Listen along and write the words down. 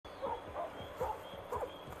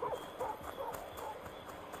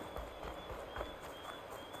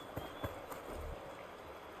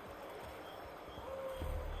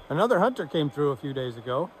Another hunter came through a few days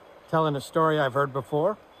ago, telling a story I've heard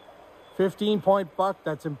before. 15-point buck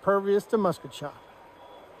that's impervious to musket shot.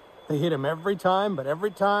 They hit him every time, but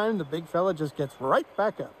every time the big fella just gets right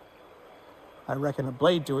back up. I reckon a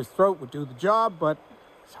blade to his throat would do the job, but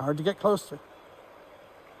it's hard to get close to.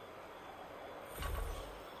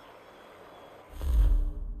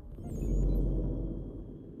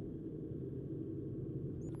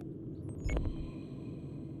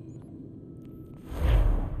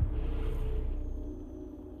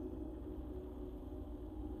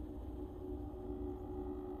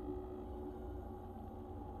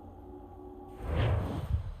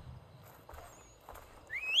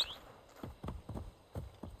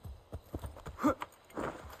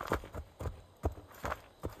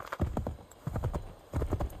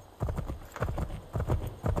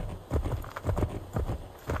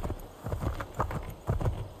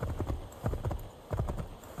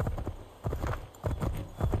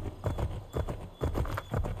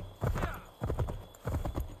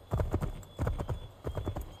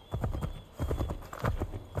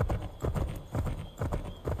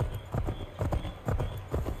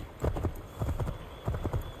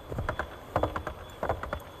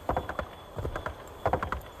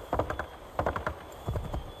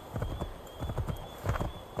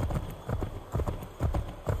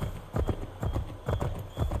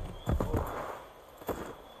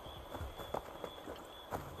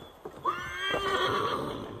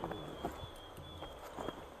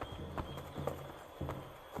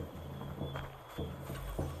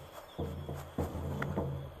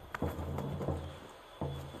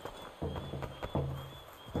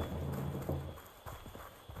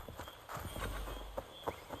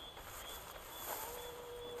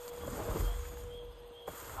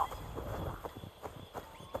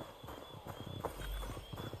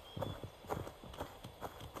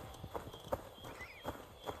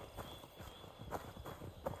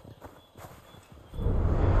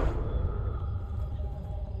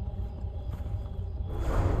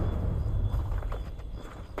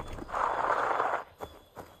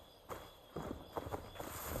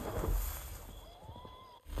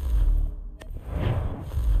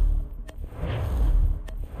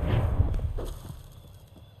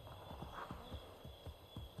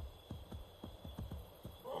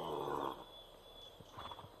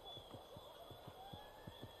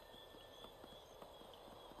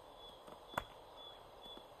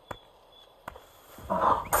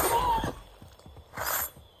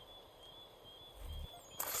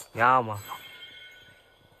 Ja, Mann.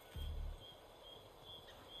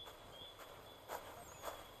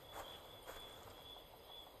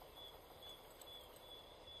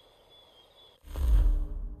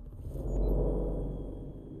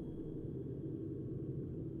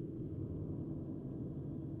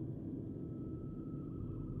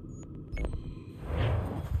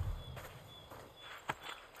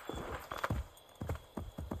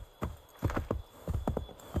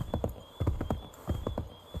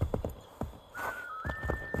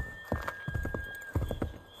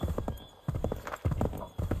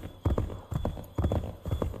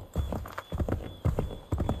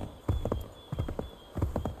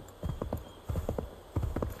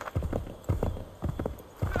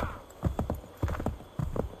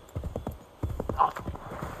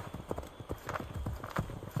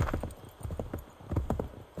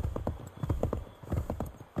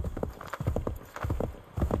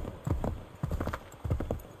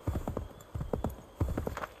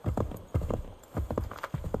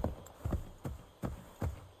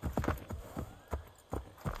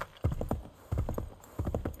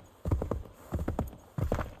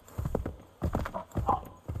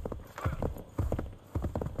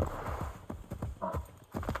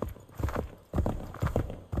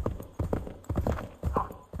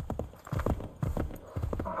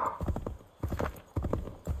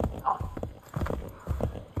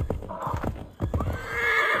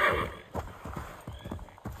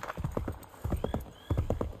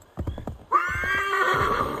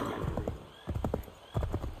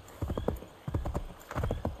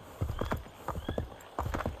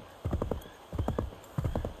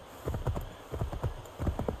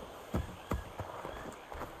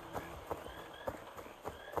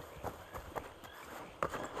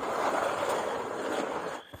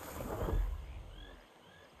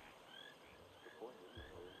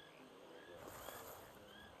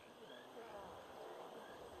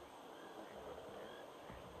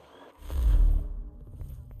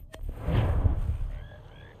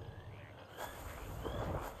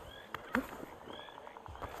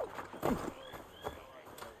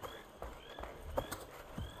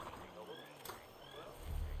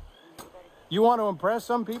 You want to impress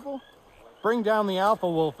some people? Bring down the alpha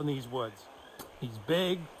wolf in these woods. He's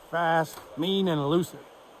big, fast, mean, and elusive.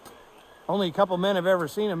 Only a couple men have ever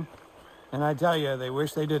seen him, and I tell you, they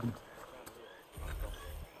wish they didn't.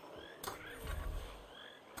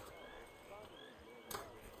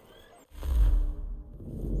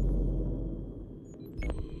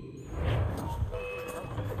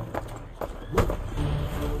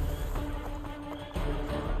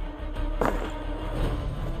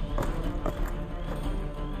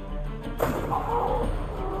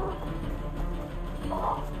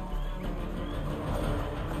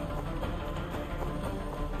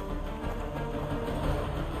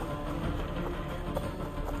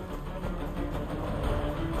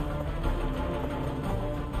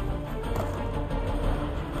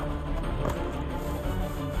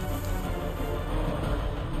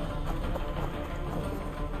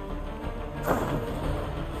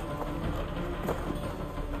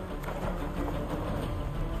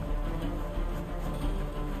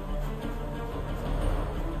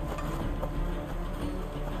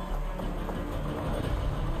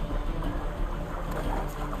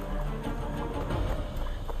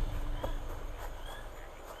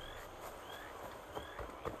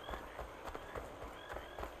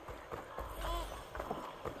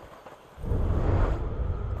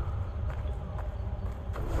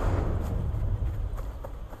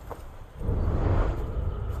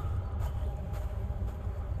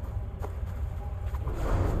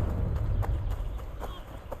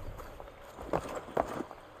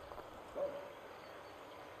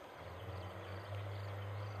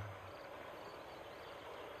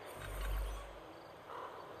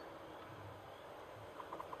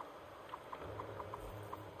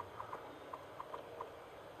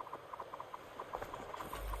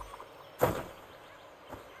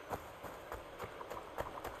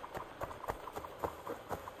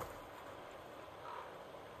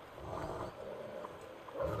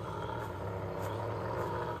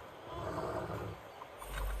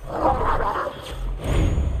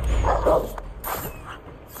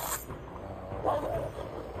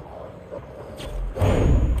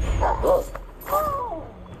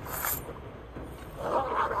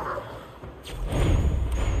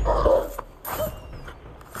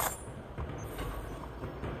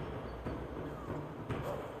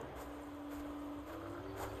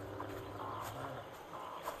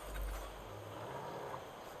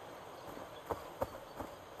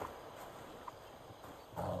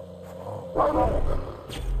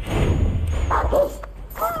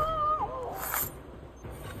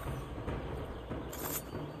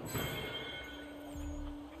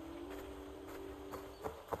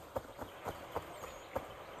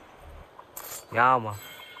 Ja, man.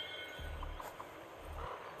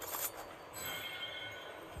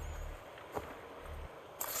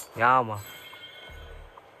 Ja, man.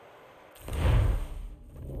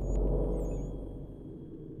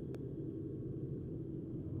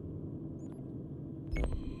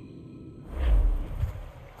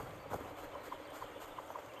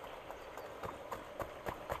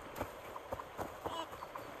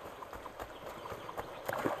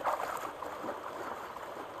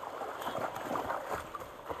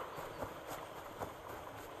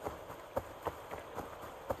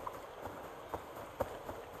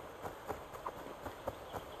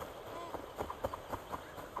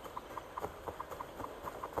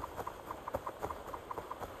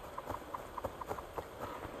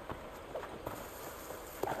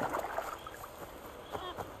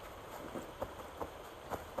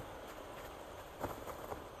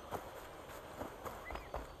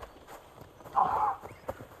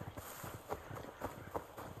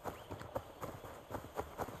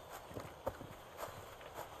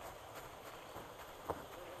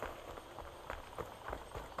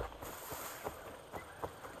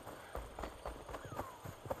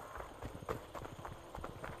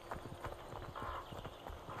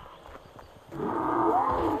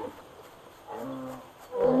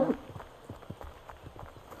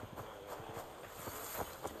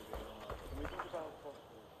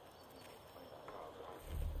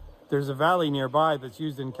 There's a valley nearby that's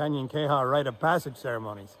used in Canyon Keha rite of passage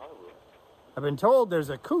ceremonies. I've been told there's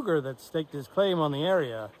a cougar that staked his claim on the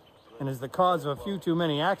area and is the cause of a few too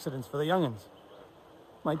many accidents for the young'uns.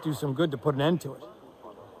 Might do some good to put an end to it.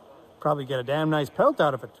 Probably get a damn nice pelt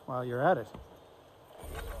out of it while you're at it.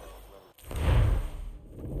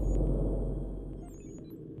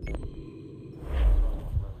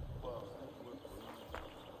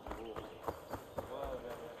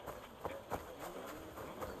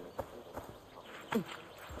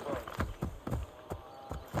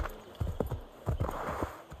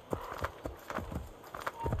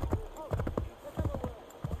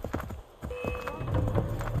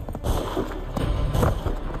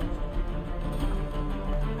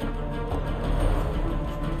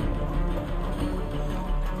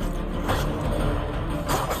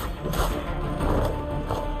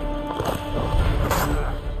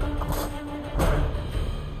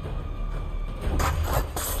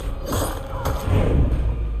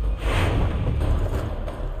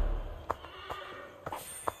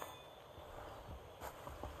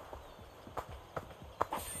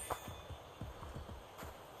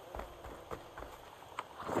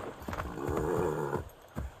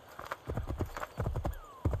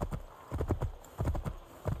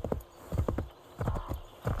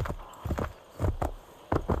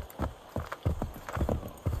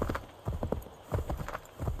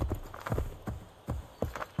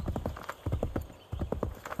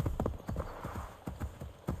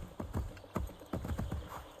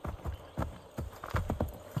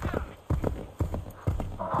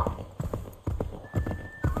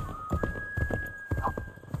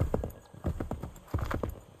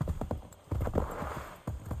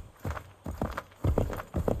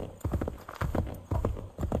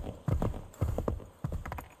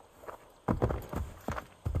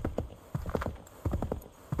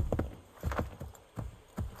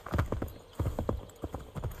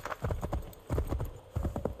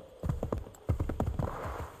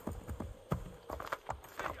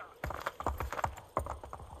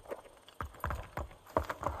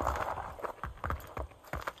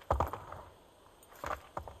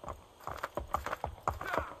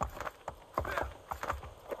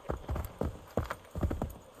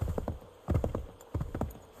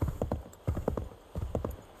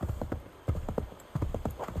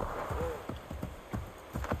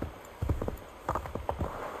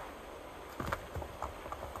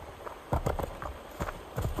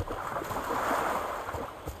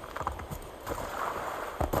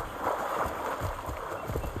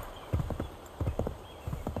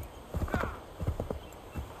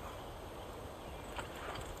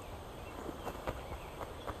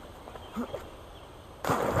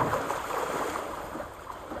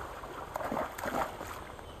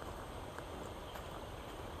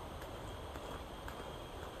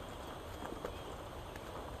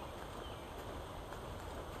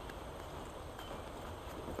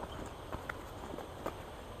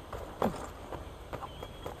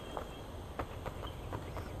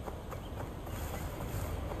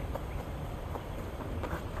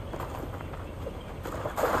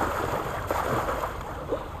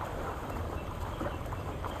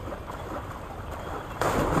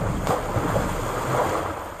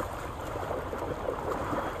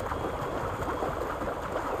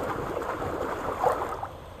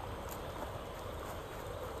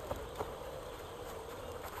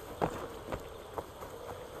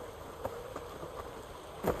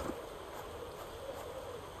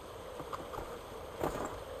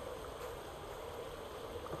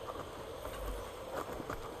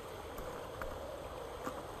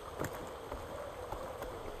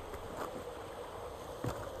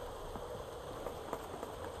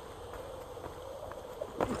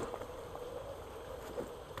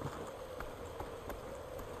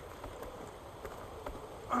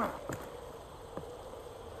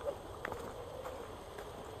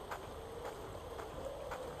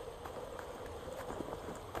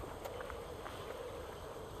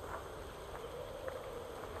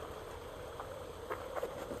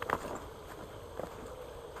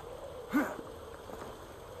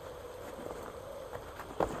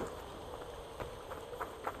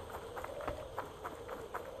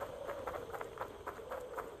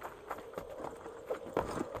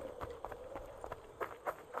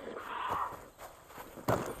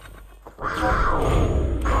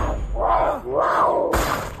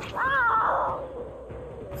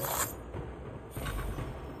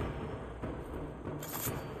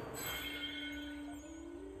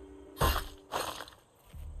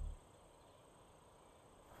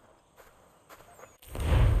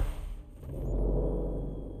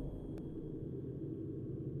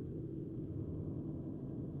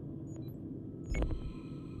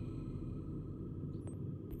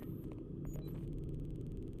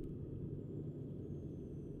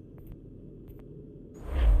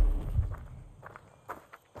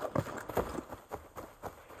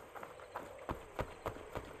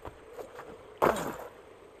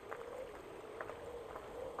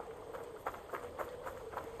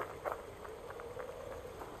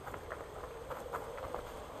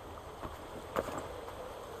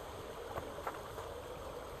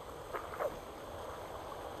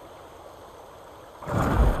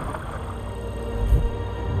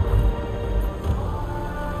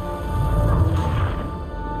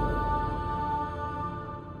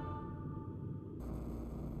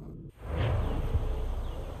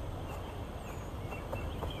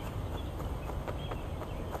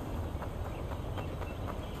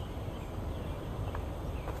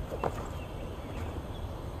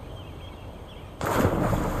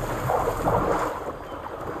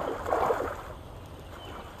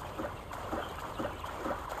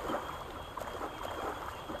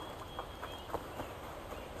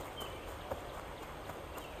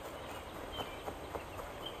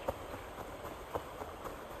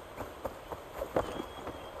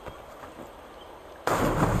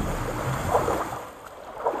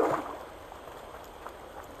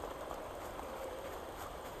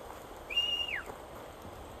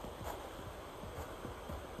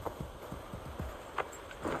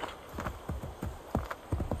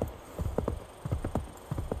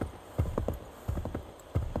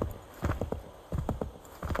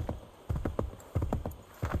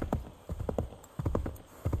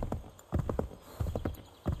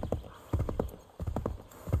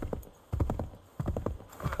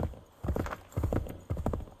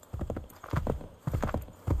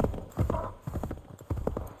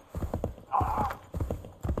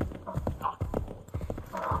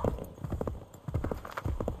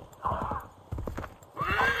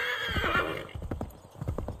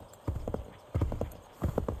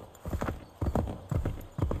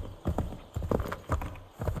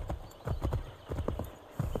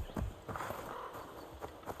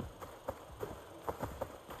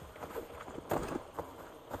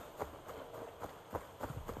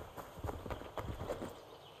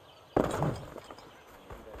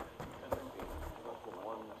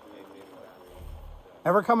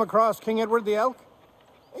 Ever come across King Edward the Elk?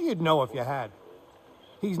 You'd know if you had.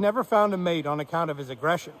 He's never found a mate on account of his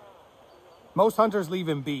aggression. Most hunters leave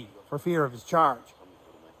him be, for fear of his charge.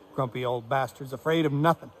 Grumpy old bastard's afraid of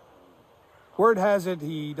nothing. Word has it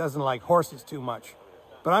he doesn't like horses too much,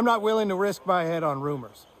 but I'm not willing to risk my head on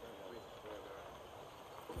rumors.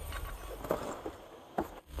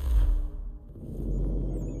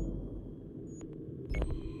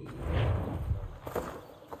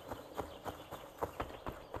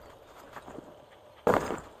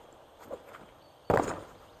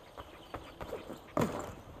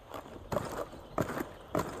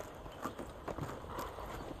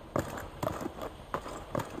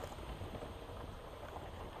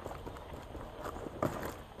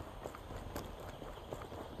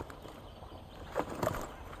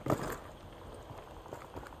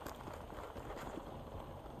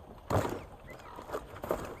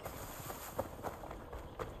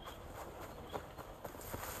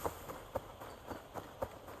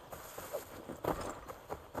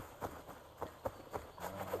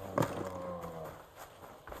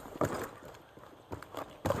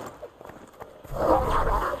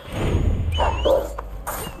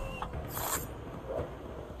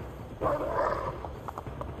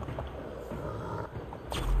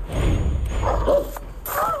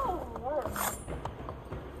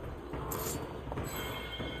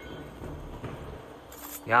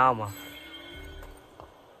 Yeah, man.